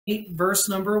verse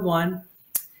number 1.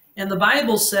 And the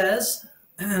Bible says,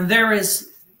 there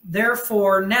is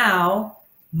therefore now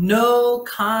no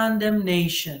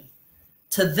condemnation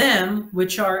to them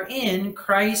which are in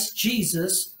Christ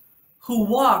Jesus, who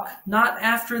walk not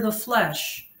after the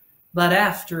flesh, but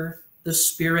after the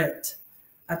Spirit.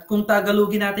 At kung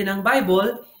tagalogin natin ang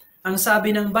Bible, ang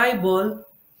sabi ng Bible,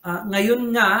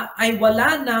 ngayon nga ay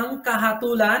wala ng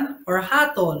kahatulan or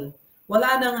hatol.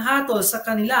 Wala ng hatol sa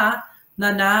kanila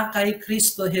na kay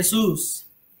Kristo Jesus.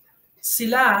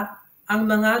 Sila ang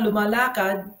mga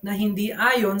lumalakad na hindi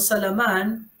ayon sa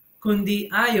laman, kundi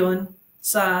ayon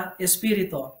sa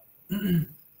Espiritu.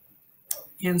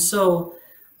 And so,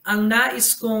 ang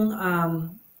nais kong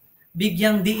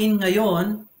bigyang diin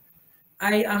ngayon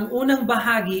ay ang unang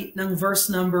bahagi ng verse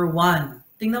number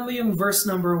 1. Tingnan mo yung verse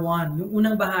number 1, yung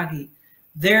unang bahagi.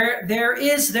 There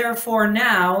is therefore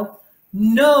now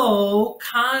no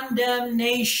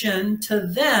condemnation to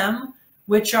them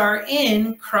which are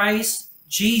in Christ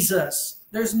Jesus.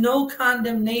 There's no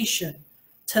condemnation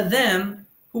to them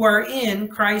who are in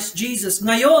Christ Jesus.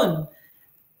 Ngayon,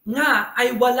 nga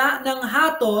ay wala ng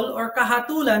hatol or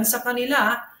kahatulan sa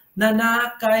kanila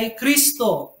na kay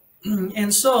Kristo.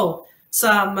 And so,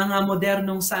 sa mga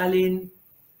modernong salin,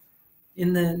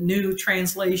 in the new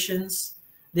translations,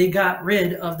 they got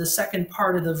rid of the second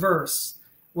part of the verse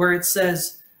where it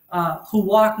says, who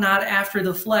walk not after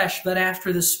the flesh, but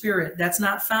after the Spirit. That's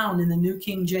not found in the New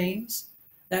King James.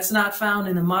 That's not found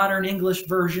in the modern English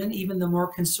version. Even the more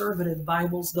conservative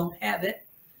Bibles don't have it.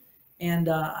 And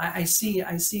I see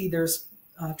there's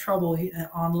trouble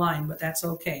online, but that's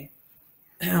okay.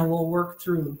 We'll work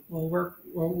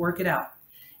it out.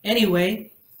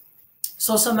 Anyway,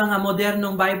 so sa mga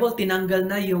modernong Bible, tinanggal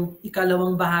na yung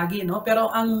ikalawang bahagi, no? Pero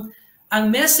ang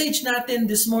message natin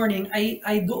this morning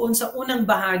ay doon sa unang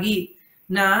bahagi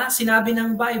na sinabi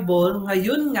ng Bible,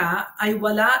 ngayon nga ay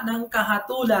wala ng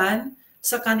kahatulan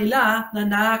sa kanila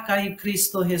na kay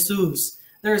Kristo Jesus.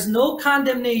 There's no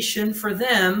condemnation for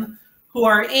them who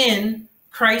are in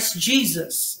Christ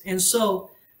Jesus. And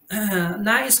so,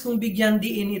 nais kong bigyang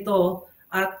diin ito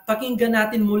at pakinggan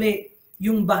natin muli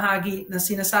yung bahagi na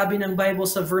sinasabi ng Bible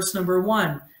sa verse number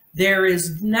 1. There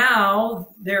is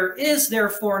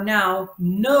therefore now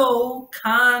no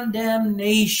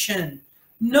condemnation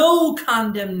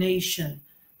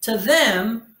to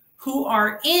them who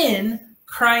are in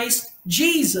Christ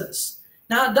Jesus.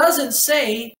 Now it doesn't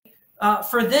say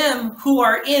for them who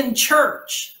are in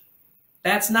church.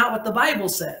 That's not what the Bible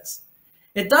says.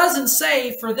 It doesn't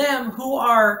say for them who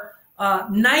are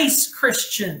nice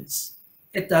Christians.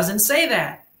 It doesn't say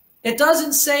that. It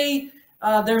doesn't say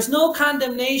there's no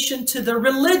condemnation to the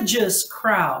religious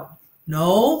crowd.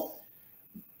 No.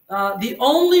 The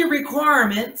only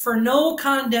requirement for no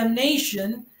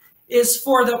condemnation is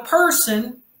for the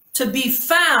person to be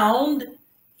found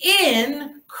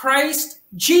in Christ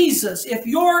Jesus. If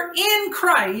you're in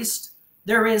Christ,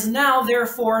 there is now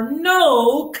therefore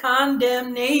no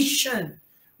condemnation.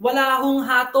 Wala hong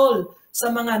hatol sa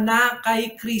mga na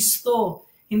kay Kristo.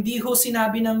 Hindi ho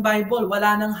sinabi ng Bible,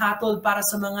 wala nang hatol para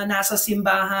sa mga nasa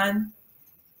simbahan,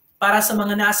 para sa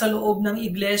mga nasa loob ng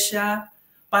iglesia,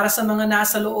 para sa mga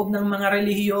nasa loob ng mga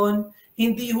relihiyon.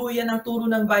 Hindi ho yan ang turo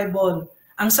ng Bible.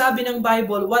 Ang sabi ng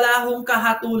Bible, wala hong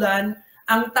kahatulan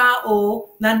ang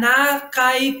tao na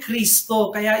kay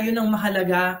Kristo. Kaya yun ang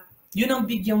mahalaga. Yun ang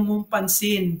bigyang mong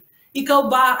pansin.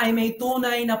 Ikaw ba ay may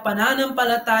tunay na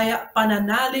pananampalataya,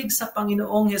 pananalig sa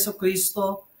Panginoong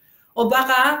Jesucristo? O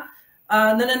baka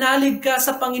nananalig ka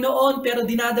sa Panginoon pero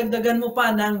dinadagdagan mo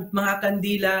pa ng mga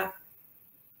kandila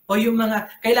o yung mga,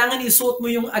 kailangan isuot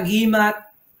mo yung agimat,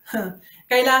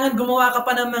 kailangan gumawa ka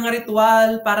pa ng mga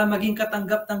ritual para maging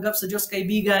katanggap-tanggap sa Diyos.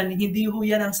 Kaibigan, hindi ho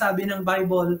yan ang sabi ng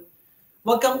Bible.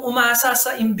 Huwag kang umasa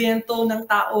sa imbento ng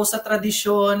tao, sa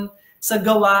tradisyon, sa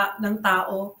gawa ng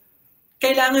tao.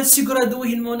 Kailangan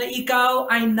siguraduhin mo na ikaw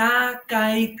ay na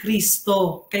kay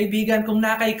Kristo. Kaibigan, kung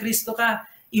na kay Kristo ka,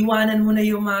 iwanan mo na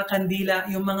yung mga kandila,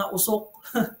 yung mga usok.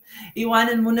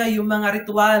 Iwanan mo na yung mga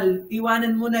ritual.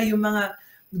 Iwanan mo na yung mga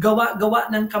gawa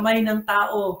ng kamay ng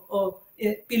tao o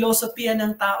pilosopiya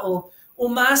ng tao.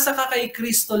 Umasa ka kay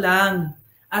Kristo lang.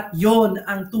 At yon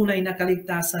ang tunay na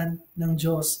kaligtasan ng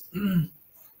Diyos.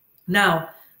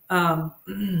 Now,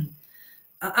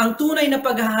 ang tunay na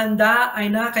paghahanda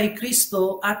ay na kay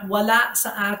Kristo at wala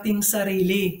sa ating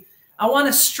sarili. I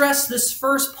want to stress this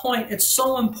first point. It's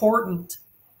so important.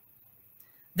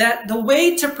 That the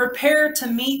way to prepare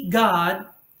to meet God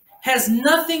has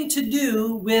nothing to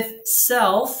do with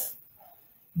self,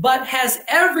 but has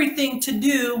everything to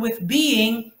do with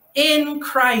being in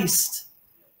Christ.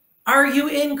 Are you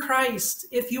in Christ?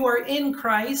 If you are in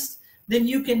Christ, then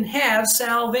you can have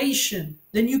salvation.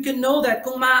 Then you can know that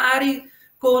kung maaari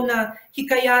ko na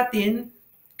hikayatin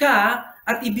ka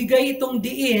at ibigay itong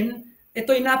diin,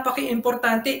 ito'y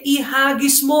napaka-importante,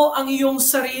 ihagis mo ang iyong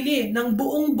sarili ng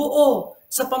buong buo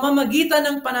sa pamamagitan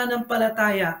ng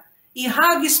pananampalataya.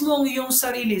 Ihagis mo ang iyong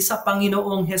sarili sa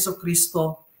Panginoong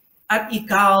Hesukristo at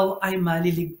ikaw ay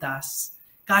maliligtas.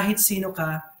 Kahit sino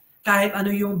ka, kahit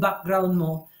ano yung background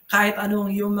mo, kahit ano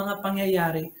ang iyong mga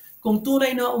pangyayari, kung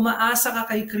tunay na umaasa ka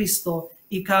kay Kristo,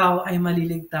 ikaw ay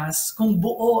maliligtas. Kung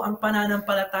buo ang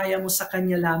pananampalataya mo sa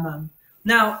Kanya lamang.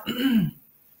 Now,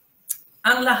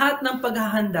 ang lahat ng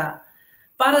paghahanda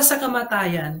para sa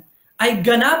kamatayan ay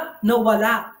ganap na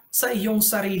wala sa iyong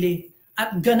sarili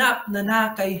at ganap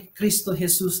na kay Kristo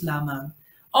Jesus lamang.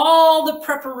 All the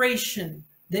preparation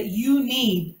that you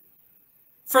need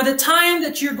for the time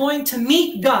that you're going to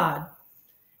meet God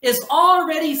is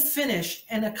already finished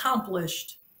and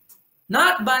accomplished,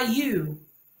 not by you,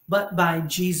 but by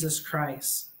Jesus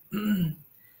Christ.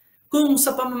 Kung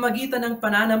sa pamamagitan ng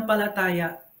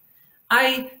pananampalataya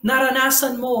ay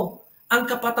naranasan mo ang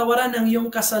kapatawaran ng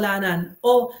iyong kasalanan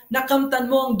o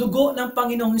nakamtan mo ang dugo ng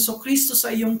Panginoong Hesukristo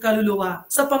sa iyong kaluluwa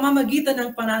sa pamamagitan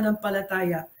ng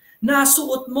pananampalataya,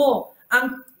 nasuot mo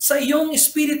sa iyong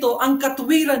espiritu ang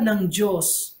katuwiran ng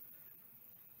Diyos,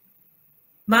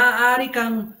 maaari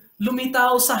kang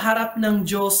lumitaw sa harap ng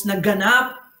Diyos na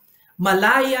ganap,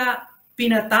 malaya,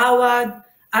 pinatawad,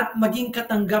 at maging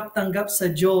katanggap-tanggap sa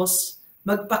Diyos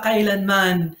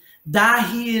magpakailanman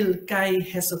dahil kay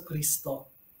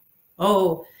Hesukristo.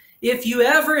 Oh, if you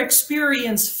ever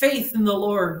experience faith in the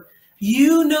Lord,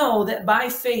 you know that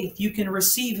by faith you can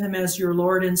receive Him as your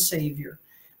Lord and Savior.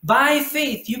 By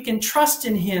faith you can trust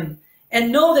in Him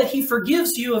and know that He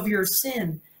forgives you of your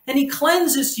sin and He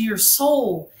cleanses your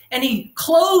soul and He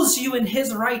clothes you in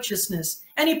His righteousness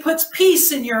and He puts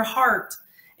peace in your heart.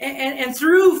 And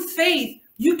through faith,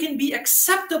 you can be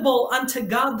acceptable unto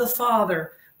God the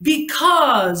Father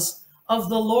because of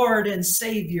the Lord and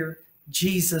Savior,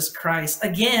 Jesus Christ.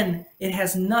 Again, it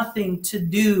has nothing to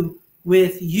do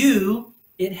with you.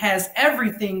 It has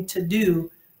everything to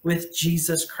do with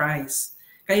Jesus Christ.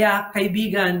 Kaya,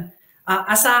 kaibigan,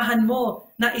 asahan mo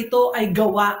na ito ay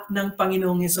gawa ng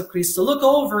Panginoong Hesukristo. Look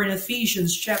over in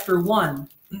Ephesians chapter 1.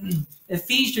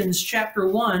 Ephesians chapter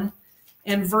 1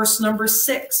 and verse number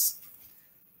 6.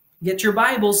 Get your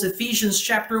Bibles, Ephesians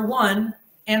chapter 1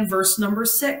 and verse number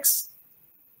 6.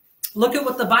 Look at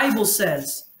what the Bible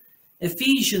says.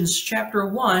 Ephesians chapter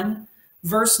 1,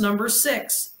 verse number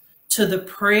 6. To the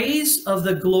praise of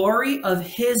the glory of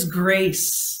His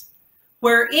grace,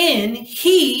 wherein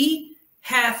He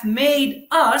hath made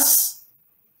us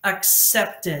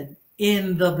accepted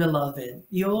in the beloved.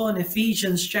 Yun,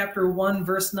 Ephesians chapter 1,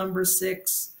 verse number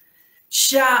 6.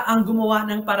 Siya ang gumawa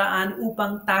ng paraan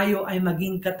upang tayo ay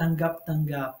maging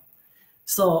katanggap-tanggap.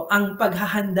 So, ang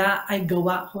paghahanda ay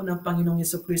gawa ho ng Panginoong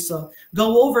Hesukristo.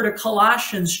 Go over to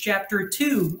Colossians chapter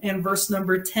 2 and verse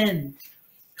number 10.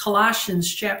 Colossians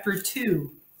chapter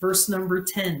 2, verse number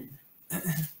 10.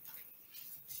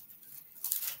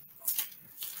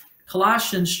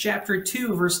 Colossians chapter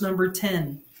 2, verse number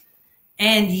 10.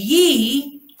 And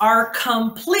ye are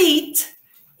complete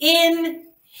in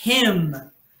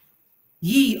Him.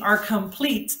 Ye are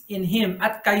complete in Him.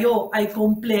 At kayo ay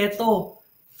kompleto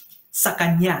sa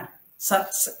Kanya.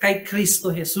 Kay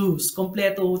Kristo Jesus.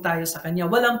 Kompleto tayo sa Kanya.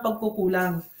 Walang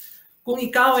pagkukulang. Kung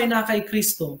ikaw ay na kay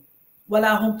Kristo,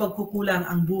 wala hong pagkukulang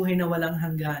ang buhay na walang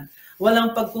hanggan.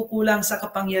 Walang pagkukulang sa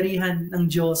kapangyarihan ng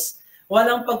Diyos.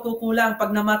 Walang pagkukulang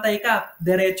pag namatay ka,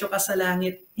 diretso ka sa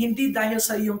langit. Hindi dahil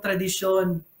sa iyong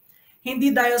tradisyon.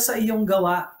 Hindi dahil sa iyong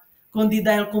gawa. Kundi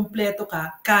dahil kompleto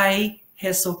ka kay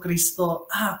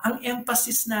Hesukristo. Ang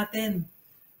emphasis natin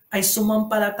ay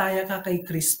sumampalataya ka kay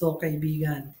Kristo,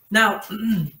 kaibigan. Now,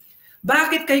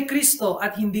 bakit kay Kristo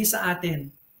at hindi sa atin?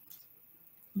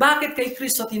 Bakit kay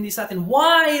Kristo at hindi sa atin?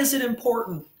 Why is it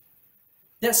important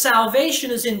that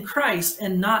salvation is in Christ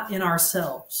and not in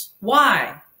ourselves?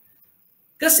 Why?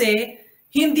 Kasi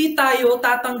hindi tayo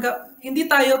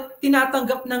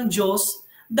tinatanggap ng Diyos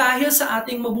dahil sa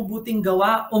ating mabubuting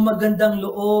gawa o magandang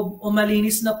loob o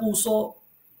malinis na puso.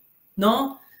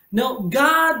 No? No,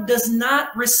 God does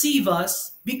not receive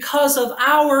us because of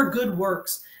our good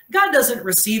works. God doesn't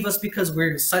receive us because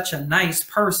we're such a nice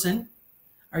person.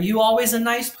 Are you always a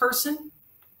nice person?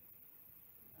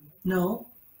 No.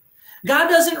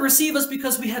 God doesn't receive us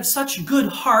because we have such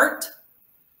good heart.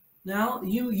 Now,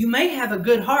 you may have a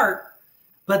good heart,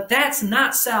 but that's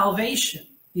not salvation.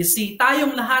 You see,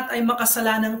 tayong lahat ay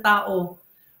makasalanang tao.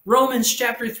 Romans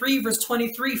chapter 3 verse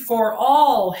 23, for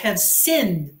all have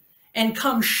sinned and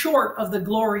come short of the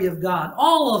glory of God.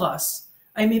 All of us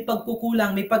ay may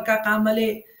pagkukulang, may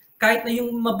pagkakamali. Kahit na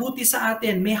yung mabuti sa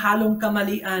atin, may halong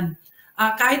kamalian.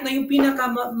 Kahit na yung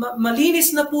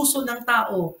pinakamalinis na puso ng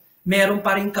tao, meron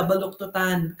pa rin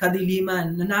kabaluktutan,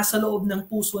 kadiliman na nasa loob ng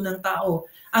puso ng tao.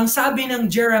 Ang sabi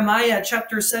ng Jeremiah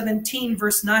chapter 17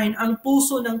 verse 9, ang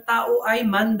puso ng tao ay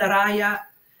mandaraya,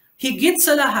 higit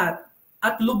sa lahat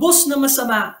at lubos na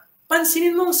masama.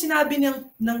 Pansinin mo ang sinabi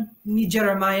ni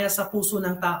Jeremiah sa puso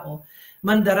ng tao.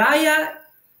 Mandaraya,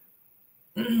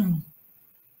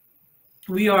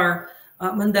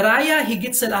 mandaraya,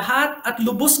 higit sa lahat, at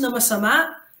lubos na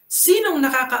masama. Sinong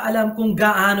nakakaalam kung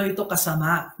gaano ito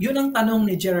kasama? Yun ang tanong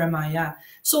ni Jeremiah.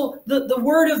 So, the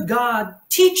Word of God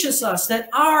teaches us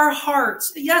that our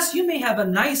hearts, yes, you may have a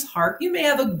nice heart, you may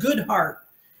have a good heart,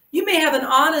 you may have an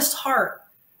honest heart,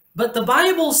 but the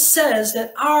Bible says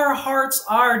that our hearts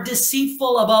are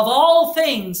deceitful above all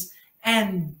things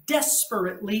and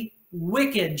desperately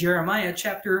wicked. Jeremiah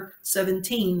chapter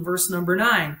 17, verse number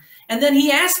 9. And then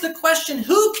he asked the question,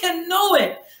 who can know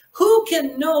it? Who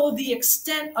can know the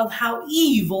extent of how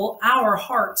evil our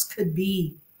hearts could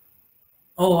be?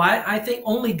 Oh, I think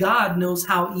only God knows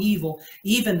how evil,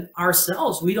 even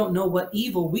ourselves. We don't know what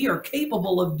evil we are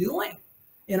capable of doing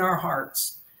in our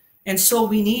hearts. And so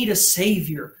we need a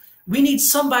Savior. We need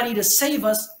somebody to save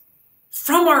us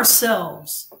from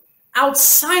ourselves,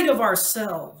 outside of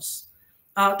ourselves.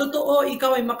 Totoo,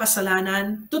 ikaw ay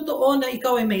makasalanan. Totoo na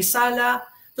ikaw ay may sala.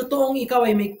 Totoong ikaw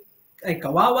ay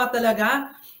kawawa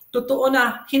talaga. Totoo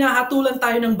na hinahatulan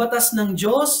tayo ng batas ng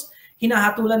Diyos.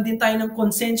 Hinahatulan din tayo ng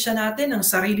konsensya natin, ng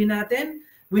sarili natin.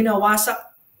 Wasak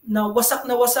na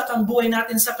wasak ang buhay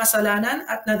natin sa kasalanan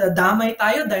at nadadamay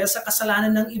tayo dahil sa kasalanan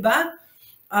ng iba.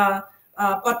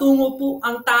 Patungo po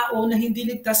ang tao na hindi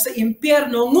ligtas sa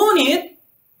impyerno. Ngunit,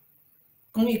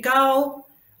 kung ikaw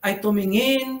ay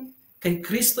tumingin kay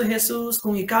Kristo Jesus,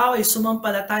 kung ikaw ay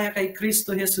sumampalataya kay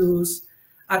Kristo Jesus,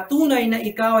 at tunay na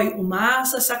ikaw ay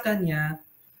umasa sa Kanya,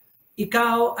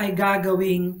 ikaw ay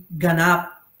gagawing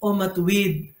ganap o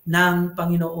matuwid ng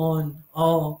Panginoon.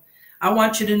 Oh, I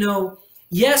want you to know,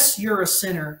 yes, you're a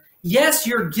sinner. Yes,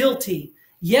 you're guilty.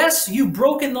 Yes, you've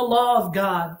broken the law of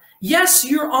God. Yes,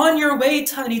 you're on your way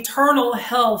to an eternal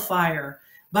hellfire.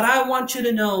 But I want you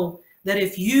to know that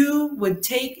if you would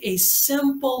take a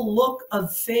simple look of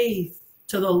faith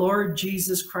to the Lord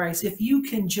Jesus Christ, if you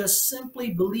can just simply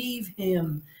believe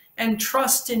Him and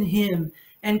trust in Him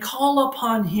and call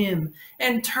upon Him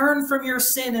and turn from your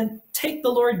sin and take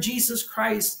the Lord Jesus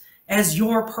Christ as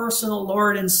your personal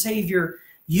Lord and Savior,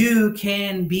 you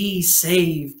can be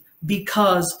saved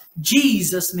because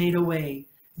Jesus made a way.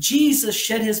 Jesus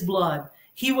shed His blood.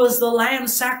 He was the lamb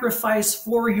sacrifice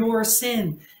for your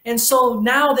sin. And so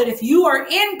now that if you are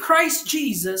in Christ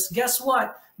Jesus, guess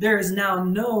what? There is now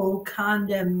no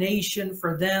condemnation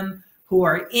for them who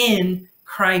are in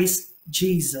Christ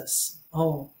Jesus.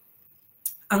 Oh,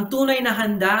 ang tunay na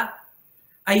handa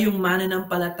ay yung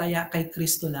mananampalataya kay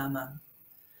Kristo lamang.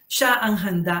 Siya ang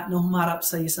handa na humarap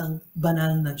sa isang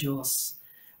banal na Diyos.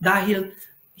 Dahil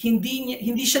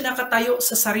hindi siya nakatayo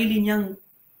sa sarili niyang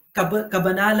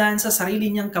kabanalan, sa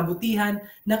sarili niyang kabutihan,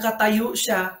 nakatayo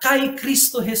siya kay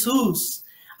Kristo Jesus.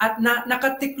 At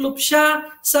nakatiklop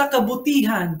siya sa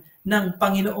kabutihan ng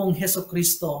Panginoong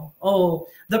Hesukristo. Oh,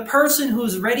 the person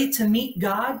who's ready to meet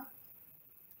God,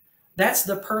 that's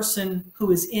the person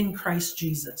who is in Christ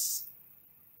Jesus.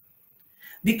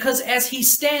 Because as he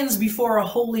stands before a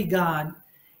holy God,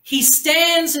 he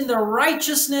stands in the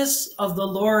righteousness of the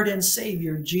Lord and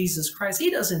Savior, Jesus Christ. He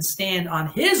doesn't stand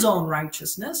on his own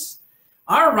righteousness.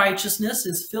 Our righteousness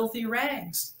is filthy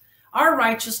rags. Our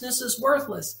righteousness is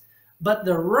worthless. But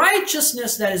the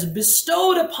righteousness that is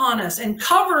bestowed upon us and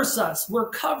covers us,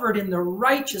 we're covered in the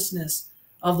righteousness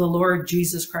of the Lord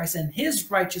Jesus Christ. And His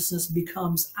righteousness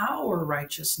becomes our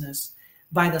righteousness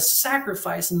by the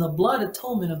sacrifice and the blood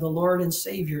atonement of the Lord and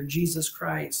Savior, Jesus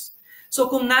Christ. So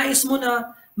kung nais mo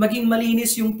na maging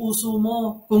malinis yung puso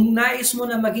mo, kung nais mo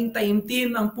na maging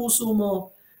taimtim ang puso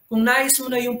mo, kung nais mo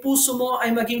na yung puso mo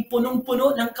ay maging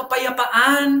punong-puno ng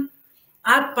kapayapaan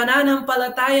at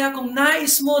pananampalataya, kung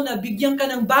nais mo na bigyan ka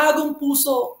ng bagong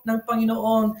puso ng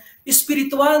Panginoon,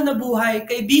 espiritual na buhay,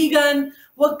 kaibigan,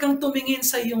 huwag kang tumingin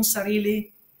sa iyong sarili.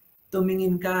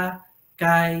 Tumingin ka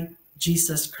kay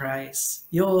Jesus Christ.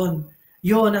 Yun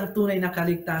ang tunay na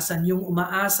kaligtasan, yung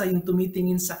umaasa, yung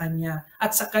tumitingin sa Kanya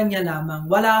at sa Kanya lamang.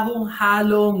 Wala hong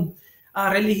halong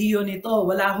relihiyon ito,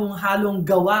 wala hong halong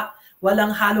gawa,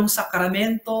 walang halong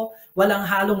sakramento, walang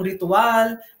halong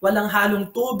ritual, walang halong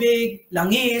tubig,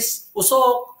 langis,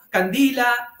 usok,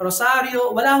 kandila,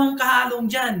 rosaryo, wala hong kahalong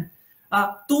dyan.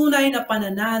 tunay na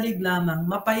pananalig lamang,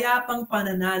 mapayapang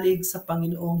pananalig sa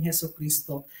Panginoong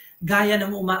Hesukristo. Gaya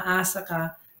ng umaasa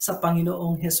ka sa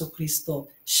Panginoong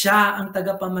Hesukristo. Siya ang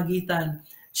tagapamagitan,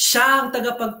 siya ang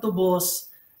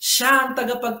tagapagtubos, siya ang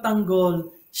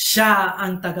tagapagtanggol, siya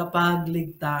ang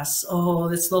tagapagligtas.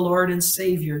 Oh, it's the Lord and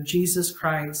Savior, Jesus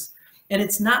Christ. And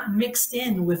it's not mixed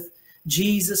in with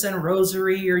Jesus and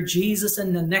rosary or Jesus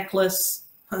and the necklace,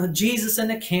 Jesus and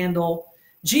the candle,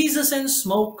 Jesus and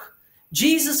smoke,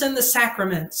 Jesus and the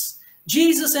sacraments,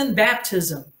 Jesus and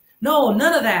baptism. No,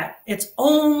 none of that. It's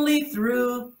only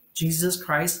through Jesus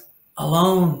Christ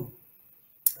alone.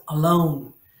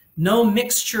 Alone. No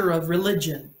mixture of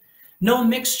religion. No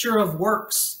mixture of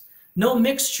works. No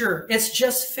mixture. It's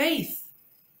just faith.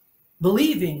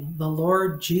 Believing the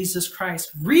Lord Jesus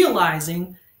Christ.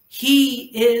 Realizing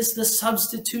He is the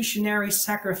substitutionary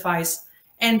sacrifice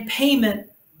and payment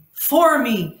for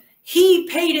me. He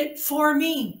paid it for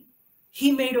me.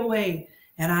 He made a way.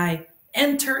 And I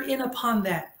enter in upon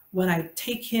that when I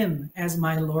take Him as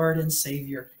my Lord and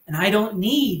Savior. And I don't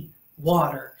need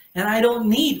water. And I don't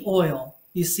need oil.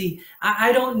 You see,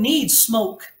 I don't need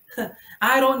smoke.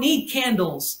 I don't need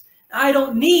candles. I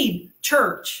don't need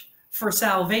church for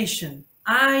salvation.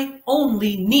 I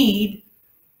only need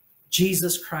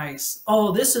Jesus Christ.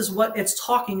 Oh, this is what it's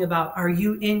talking about. Are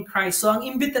you in Christ? So ang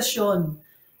imbitasyon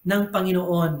ng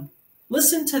Panginoon.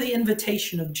 Listen to the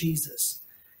invitation of Jesus.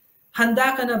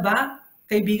 Handa ka na ba?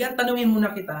 Kaibigan, tanungin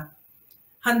muna kita.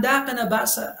 Handa ka na ba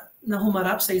na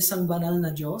humarap sa isang banal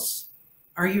na Diyos?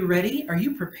 Are you ready? Are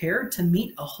you prepared to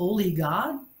meet a holy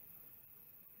God?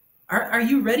 Are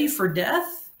you ready for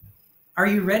death? Are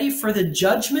you ready for the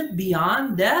judgment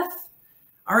beyond death?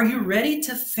 Are you ready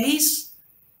to face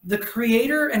the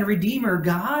Creator and Redeemer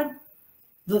God?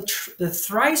 The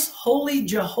thrice holy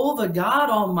Jehovah God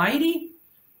Almighty?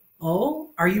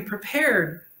 Oh, are you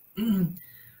prepared?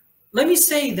 Let me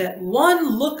say that one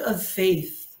look of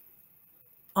faith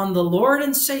on the Lord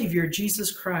and Savior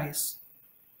Jesus Christ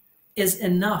is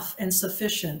enough and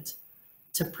sufficient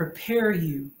to prepare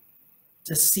you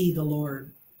to see the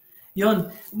Lord.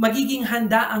 Yon, magiging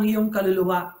handa ang iyong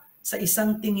kaluluwa sa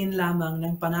isang tingin lamang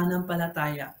ng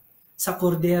pananampalataya sa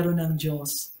kordero ng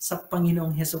Diyos, sa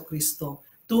Panginoong Hesukristo.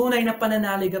 Tunay na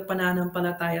pananalig at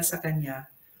pananampalataya sa Kanya.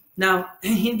 Now,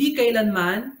 hindi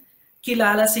kailanman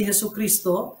kilala si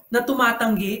Hesukristo na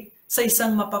tumatanggi sa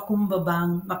isang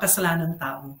mapakumbabang makasalanang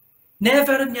tao.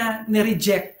 Never niya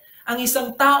ni-reject ang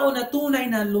isang tao na tunay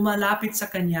na lumalapit sa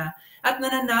Kanya at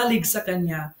nananalig sa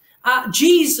Kanya.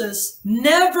 Jesus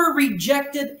never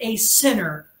rejected a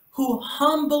sinner who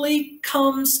humbly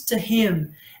comes to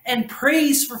Him and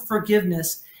prays for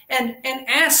forgiveness and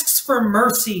asks for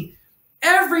mercy.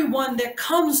 Everyone that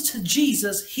comes to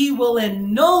Jesus, He will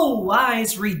in no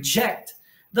wise reject.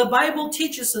 The Bible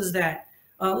teaches us that.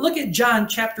 Look at John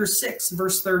chapter 6,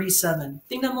 verse 37.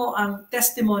 Tingnan mo ang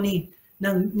testimony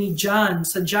ni John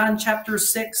sa John chapter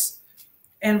 6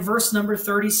 and verse number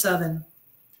 37.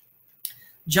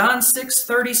 John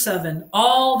 6:37,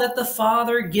 all that the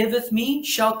Father giveth me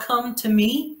shall come to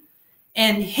me,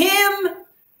 and him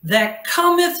that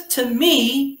cometh to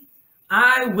me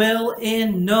I will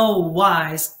in no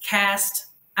wise cast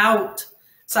out.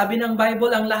 Sabi ng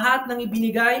Bible, ang lahat ng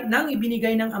ibinigay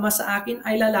ng Ama sa akin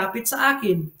ay lalapit sa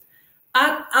akin.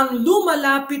 At ang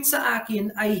lumalapit sa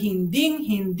akin ay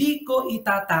hindi ko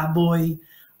itataboy.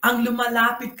 Ang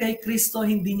lumalapit kay Kristo,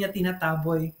 hindi niya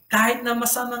tinataboy. Kahit na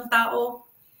masamang tao,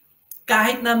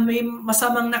 kahit na may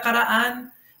masamang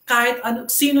nakaraan, kahit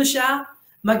sino siya,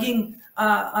 maging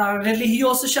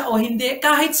relihiyoso siya o hindi,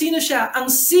 kahit sino siya,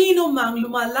 ang sino mang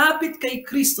lumalapit kay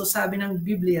Kristo, sabi ng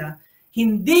Biblia,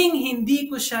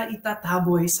 hindi ko siya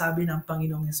itataboy, sabi ng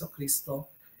Panginoong Hesukristo.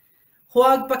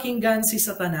 Huwag pakinggan si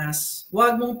Satanas.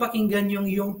 Huwag mong pakinggan yung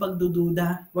iyong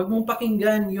pagdududa. Huwag mong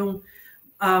pakinggan yung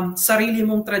sarili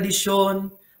mong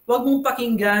tradisyon. Huwag mong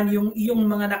pakinggan yung iyong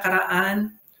mga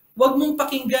nakaraan. Huwag mong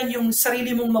pakinggan yung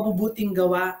sarili mong mabubuting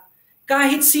gawa.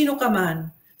 Kahit sino ka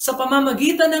man, sa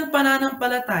pamamagitan ng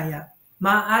pananampalataya,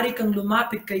 maaari kang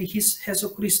lumapit kay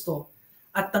Hesukristo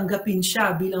at tanggapin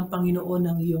siya bilang Panginoon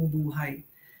ng iyong buhay.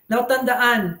 Now,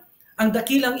 tandaan ang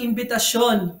dakilang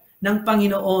imbitasyon ng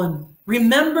Panginoon.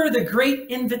 Remember the great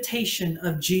invitation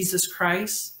of Jesus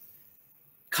Christ.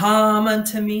 Come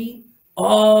unto me,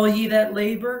 all ye that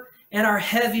labor and are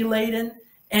heavy laden,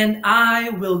 and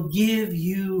I will give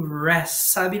you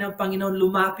rest. Sabi ng Panginoon,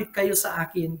 lumapit kayo sa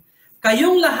akin.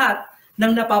 Kayong lahat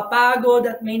ng napapagod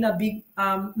at may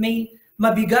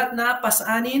mabigat na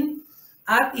pasanin,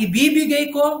 at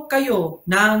ibibigay ko kayo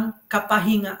ng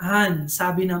kapahingaan,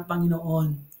 sabi ng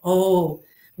Panginoon. Oh,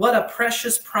 What a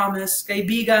precious promise.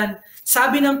 Kaibigan,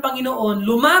 sabi ng Panginoon,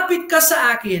 lumapit ka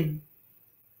sa akin.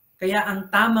 Kaya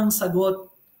ang tamang sagot,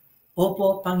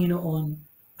 opo, Panginoon,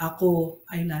 ako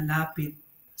ay lalapit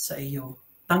sa iyo.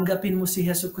 Tanggapin mo si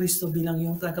Jesucristo bilang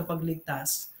iyong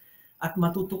tagapagligtas at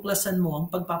matutuklasan mo ang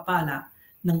pagpapala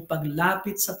ng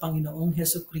paglapit sa Panginoong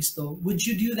Jesucristo. Would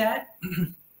you do that?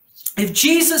 If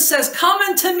Jesus says, come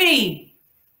unto me,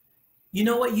 you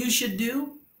know what you should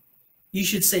do? You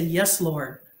should say, yes,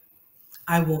 Lord,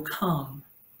 I will come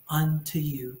unto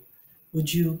you.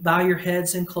 Would you bow your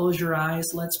heads and close your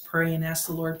eyes? Let's pray and ask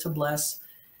the Lord to bless.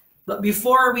 But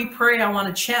before we pray, I want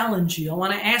to challenge you. I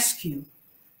want to ask you,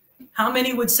 how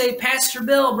many would say, Pastor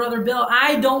Bill, Brother Bill,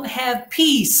 I don't have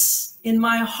peace in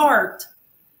my heart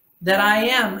that I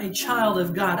am a child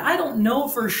of God. I don't know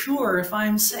for sure if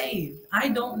I'm saved. I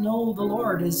don't know the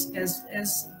Lord as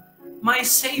my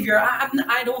Savior.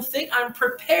 I don't think I'm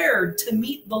prepared to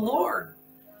meet the Lord.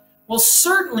 Well,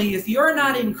 certainly if you're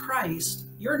not in Christ,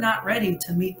 you're not ready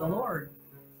to meet the Lord.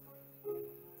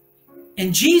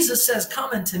 And Jesus says,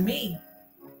 come unto me.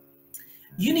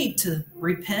 You need to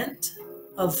repent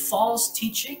of false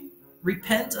teaching,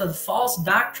 repent of false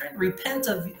doctrine, repent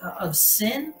of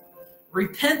sin,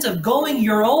 repent of going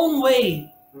your own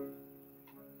way,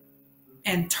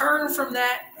 and turn from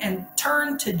that and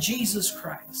turn to Jesus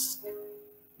Christ.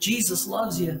 Jesus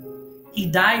loves you. He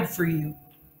died for you.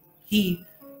 He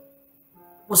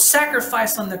was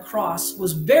sacrificed on the cross,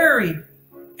 was buried,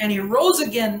 and he rose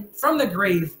again from the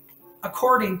grave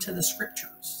according to the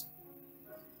scriptures.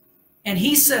 And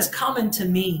he says, come unto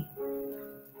me.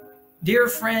 Dear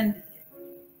friend,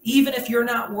 even if you're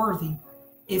not worthy,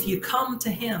 if you come to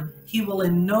him, he will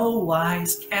in no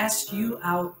wise cast you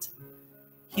out.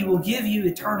 He will give you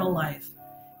eternal life.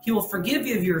 He will forgive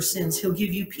you of your sins. He'll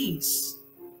give you peace.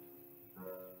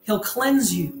 He'll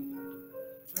cleanse you.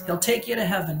 He'll take you to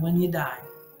heaven when you die.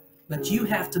 But you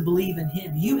have to believe in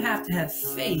him. You have to have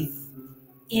faith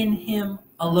in him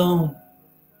alone.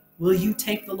 Will you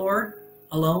take the Lord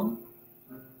alone?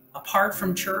 Apart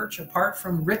from church, apart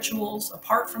from rituals,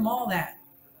 apart from all that.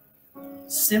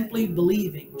 Simply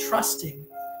believing, trusting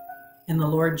in the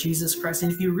Lord Jesus Christ.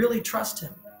 And if you really trust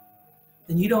him,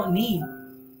 then you don't need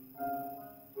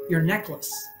your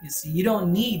necklace. You see, you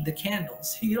don't need the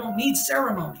candles. You don't need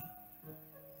ceremony.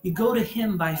 You go to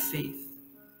him by faith.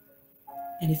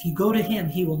 And if you go to him,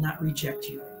 he will not reject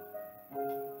you.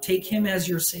 Take him as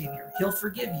your Savior. He'll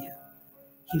forgive you.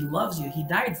 He loves you. He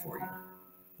died for you.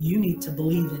 You need to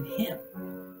believe in him.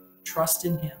 Trust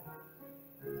in him.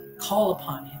 Call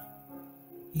upon him.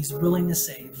 He's willing to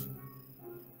save.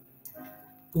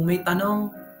 Kung may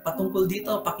tanong patungkol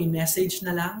dito, paki-message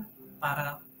na lang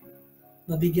para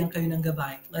mabigyan kayo ng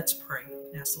gabay. Let's pray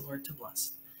and ask the Lord to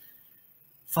bless.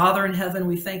 Father in heaven,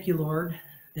 we thank you, Lord,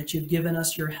 that you've given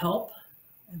us your help,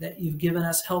 that you've given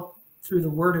us help through the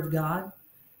Word of God.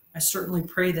 I certainly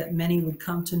pray that many would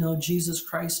come to know Jesus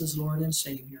Christ as Lord and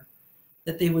Savior,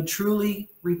 that they would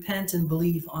truly repent and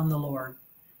believe on the Lord,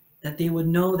 that they would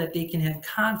know that they can have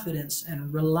confidence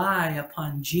and rely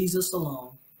upon Jesus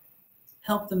alone.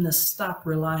 Help them to stop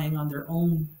relying on their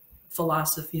own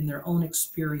philosophy and their own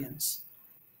experience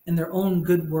and their own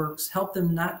good works. Help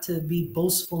them not to be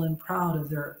boastful and proud of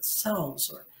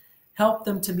themselves, or help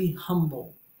them to be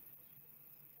humble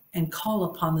and call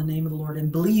upon the name of the Lord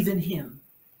and believe in him.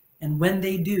 And when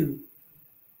they do,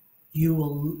 you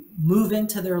will move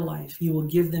into their life. You will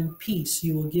give them peace.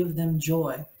 You will give them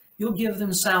joy. You'll give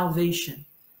them salvation.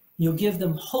 You'll give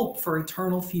them hope for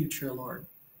eternal future, Lord,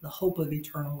 the hope of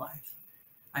eternal life.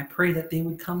 I pray that they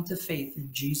would come to faith in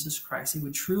Jesus Christ. They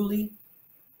would truly,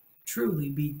 truly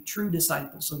be true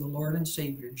disciples of the Lord and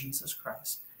Savior, Jesus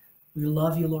Christ. We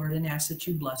love you, Lord, and ask that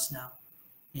you bless now.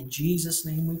 In Jesus'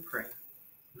 name we pray.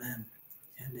 Amen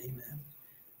and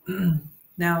amen.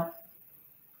 Now,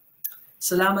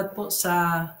 salamat po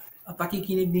sa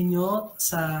pakikinig ninyo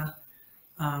sa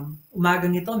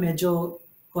umagang ito. Medyo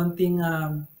konting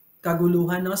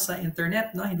kaguluhan, no, sa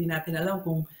internet, no? Hindi natin alam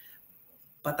kung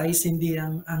patay sindi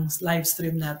ang live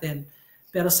stream natin.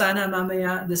 Pero sana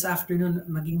mamaya this afternoon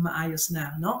maging maayos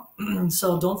na, no?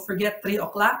 So don't forget 3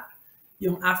 o'clock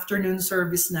yung afternoon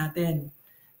service natin.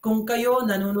 Kung kayo,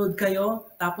 nanonood kayo,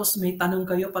 tapos may tanong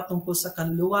kayo patungkol sa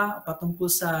kaluluwa, patungkol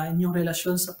sa inyong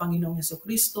relasyon sa Panginoong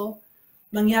Jesucristo,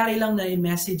 mangyari lang na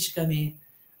i-message kami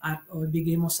at o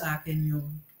bigay mo sa akin yung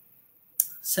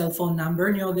cellphone number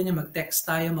nyo, ganyan, mag-text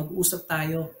tayo, mag-usap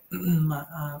tayo.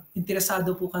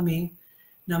 Interesado po kami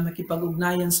na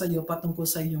makipag-ugnayan sa iyo patungkol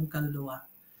sa iyong kaluluwa.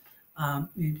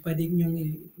 Pwede nyo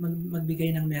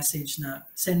magbigay ng message na,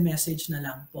 send message na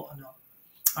lang po. Ano?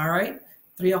 Alright?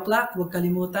 3 o'clock, huwag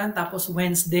kalimutan. Tapos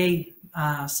Wednesday,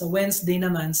 sa Wednesday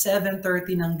naman,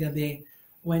 7:30 ng gabi.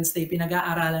 Wednesday,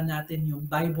 pinag-aaralan natin yung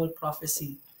Bible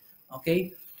prophecy.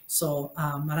 Okay? So,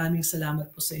 maraming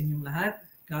salamat po sa inyong lahat.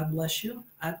 God bless you.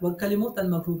 At huwag kalimutan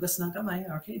maghugas ng kamay.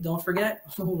 Okay? Don't forget,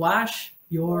 wash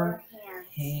your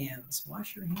hands.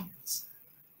 Wash your hands.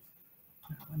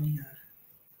 Let me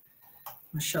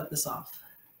shut this off.